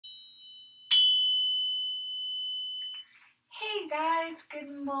Hey guys,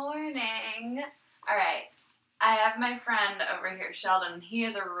 good morning. All right, I have my friend over here, Sheldon. He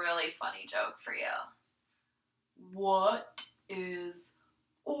has a really funny joke for you. What is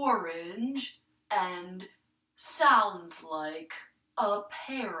orange and sounds like a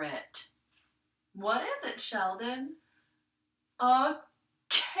parrot? What is it, Sheldon? A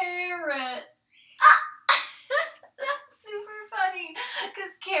carrot. That's super funny,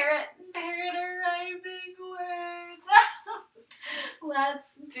 because carrot and parrot are rhyming words.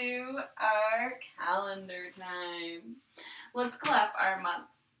 Let's do our calendar time. Let's clap our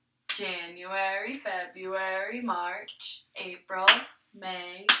months. January, February, March, April,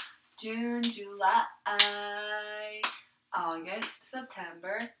 May, June, July, August,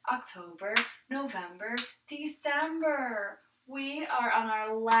 September, October, November, December. We are on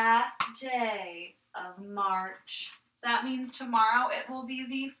our last day of March. That means tomorrow it will be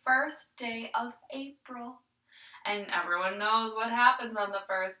the first day of April. And everyone knows what happens on the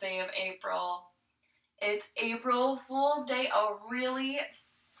first day of April. It's April Fool's Day, a really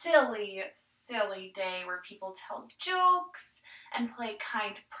silly day where people tell jokes and play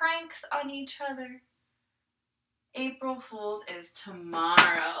kind pranks on each other. April Fool's is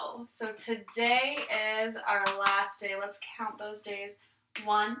tomorrow. So today is our last day. Let's count those days.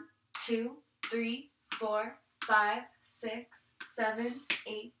 1, 2, 3, 4, 5, 6, 7,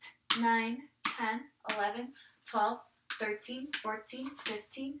 8, 9, 10, 11, 12, 13, 14,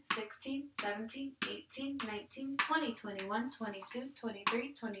 15, 16, 17, 18, 19, 20, 21, 22,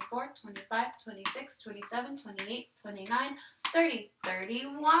 23, 24, 25, 26, 27, 28, 29, 30,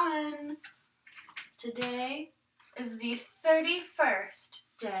 31. Today is the 31st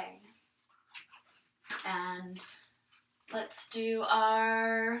day. And let's do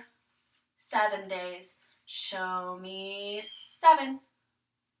our 7 days. Show me 7.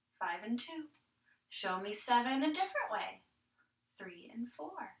 5 and 2. Show me 7 a different way. 3 and 4.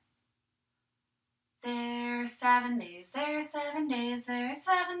 There are 7 days, there are 7 days, there are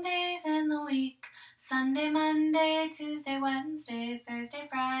 7 days in the week. Sunday, Monday, Tuesday, Wednesday, Thursday,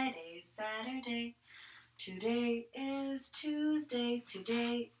 Friday, Saturday. Today is Tuesday,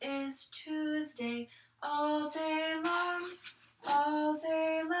 today is Tuesday. All day long, all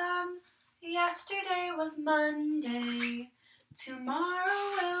day long. Yesterday was Monday.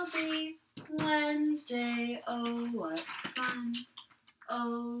 Tomorrow will be Wednesday. Oh, what fun.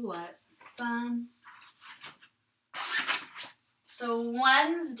 Oh, what fun. So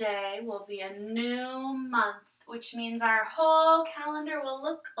Wednesday will be a new month, which means our whole calendar will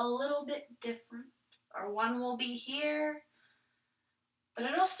look a little bit different. Our one will be here, but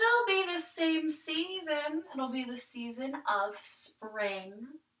it'll still be the same season. It'll be the season of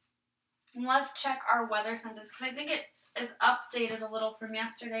spring. And let's check our weather sentence, because I think it is updated a little from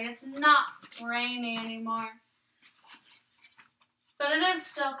yesterday. It's not rainy anymore, but it is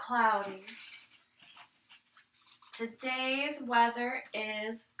still cloudy. Today's weather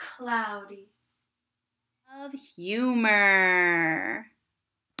is cloudy. Of humor.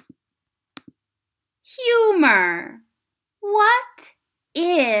 Humor. What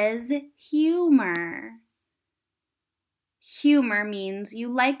is humor? Humor means you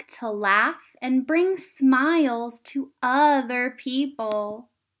like to laugh and bring smiles to other people.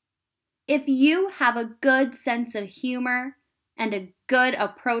 If you have a good sense of humor and a good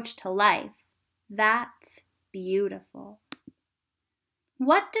approach to life, that's beautiful.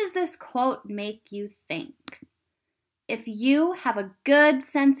 What does this quote make you think? If you have a good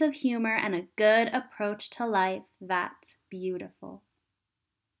sense of humor and a good approach to life, that's beautiful.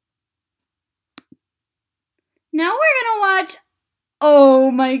 Now we're gonna watch,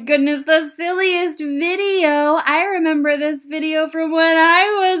 oh my goodness, the silliest video. I remember this video from when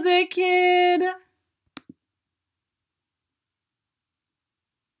I was a kid.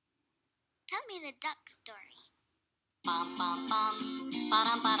 Tell me the duck story. Bum, bum, bum,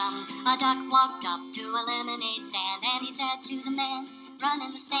 ba-dum, ba-dum. A duck walked up to a lemonade stand, and he said to the man, run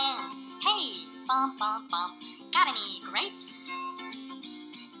in the stand, hey, bum, bum, bum, got any grapes?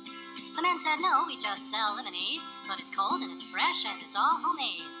 The man said, no, we just sell lemonade, but it's cold and it's fresh and it's all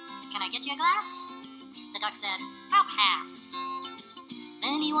homemade. Can I get you a glass? The duck said, I'll pass.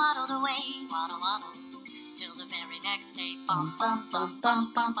 Then he waddled away, waddle, waddle, till the very next day, bum, bum, bum,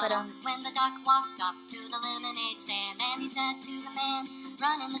 bum, bum, ba-dum. When the duck walked up to the lemonade stand, and he said to the man,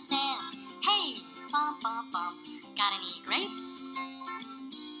 run in the stand, hey, bum, bum, bum, got any grapes?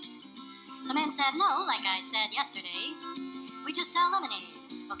 The man said, no, like I said yesterday, we just sell lemonade,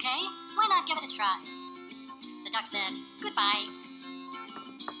 okay? Why not give it a try? The duck said, goodbye.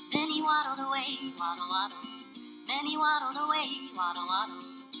 Then he waddled away, waddle, waddle. Then he waddled away, waddle, waddle.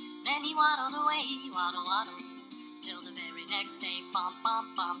 Then he waddled away, waddle, waddle. till the very next day. Bum,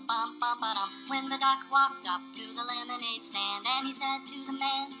 bum, bum, bum, bum, ba-dum. When the duck walked up to the lemonade stand, and he said to the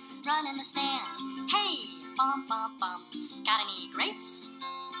man running the stand, "Hey, bum, bum, bum, got any grapes?"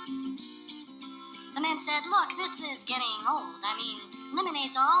 The man said, "Look, this is getting old. I mean,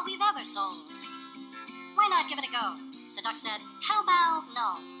 lemonade's all we've ever sold. Why not give it a go?" The duck said, "How about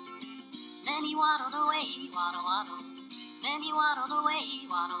no?" Then he waddled away, waddle, waddle. Then he waddled away,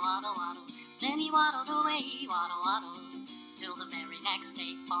 waddle, waddle, waddle. Then he waddled away, waddle, waddle, till the very next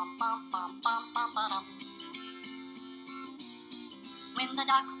day. Bum, bum, bum, bum, bum, ba-dum. When the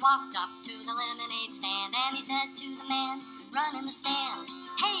duck walked up to the lemonade stand, and he said to the man running the stand,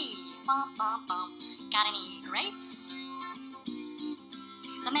 "Hey, bum, bum, bum, got any grapes?"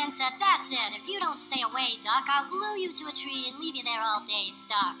 The man said, "That's it. If you don't stay away, duck, I'll glue you to a tree and leave you there all day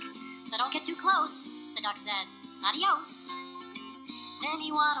stuck. So don't get too close." The duck said, "Adios." Then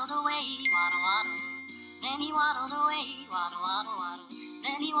he waddled away, waddle, waddle. Then he waddled away, waddle, waddle, waddle.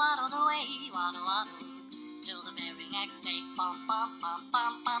 Then he waddled away, waddle, waddle, till the very next day. Bum, bum, bum,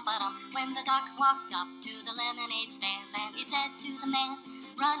 bum, bum, ba-dum. When the duck walked up to the lemonade stand, and he said to the man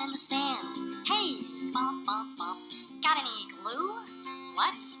running the stand, "Hey, bum, bum, bum, got any glue?"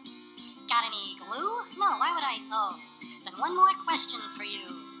 "What? Got any glue? No, why would I? Oh, then one more question for you.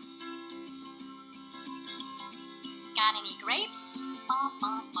 Got any grapes?" Bum,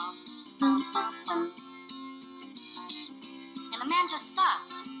 bum, bum, bum, bum, bum. And the man just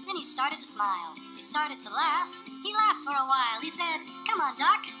stopped. Then he started to smile. He started to laugh. He laughed for a while. He said, "Come on,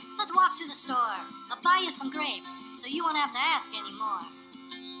 duck, let's walk to the store. I'll buy you some grapes, so you won't have to ask anymore."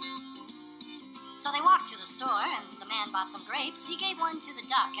 So they walked to the store, and the man bought some grapes. He gave one to the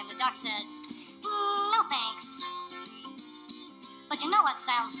duck, and the duck said, "No thanks. But you know what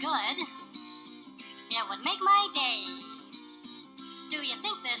sounds good? It would make my day. Do you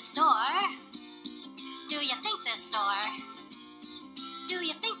think this store? Do you think this store? Do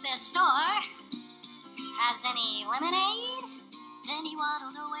you think this store has any lemonade?" Then he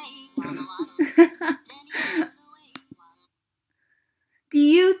waddled away, waddle, waddle. Then he waddled away, waddle. Do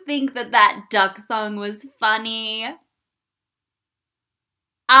you think that duck song was funny?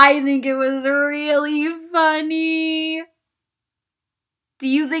 I think it was really funny. Do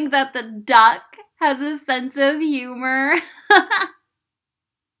you think that the duck has a sense of humor?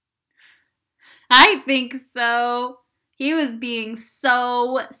 I think so. He was being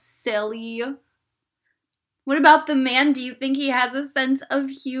so silly. What about the man? Do you think he has a sense of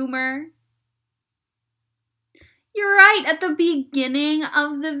humor? You're right, at the beginning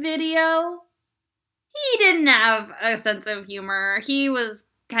of the video, he didn't have a sense of humor. He was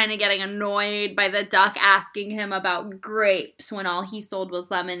kind of getting annoyed by the duck asking him about grapes when all he sold was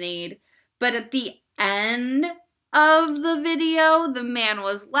lemonade. But at the end of the video, the man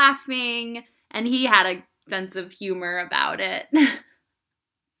was laughing and he had a sense of humor about it.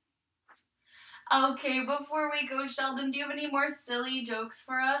 Okay, before we go, Sheldon, do you have any more silly jokes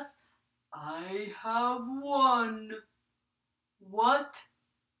for us? I have one. What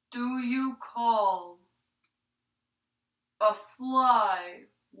do you call a fly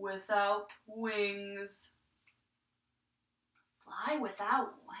without wings? Fly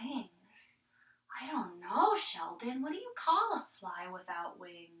without wings? I don't know, Sheldon. What do you call a fly without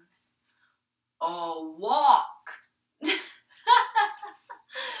wings? A walk.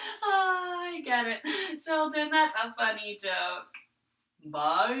 Oh, I get it. Sheldon, that's a funny joke.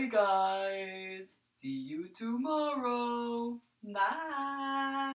 Bye, guys. See you tomorrow. Bye.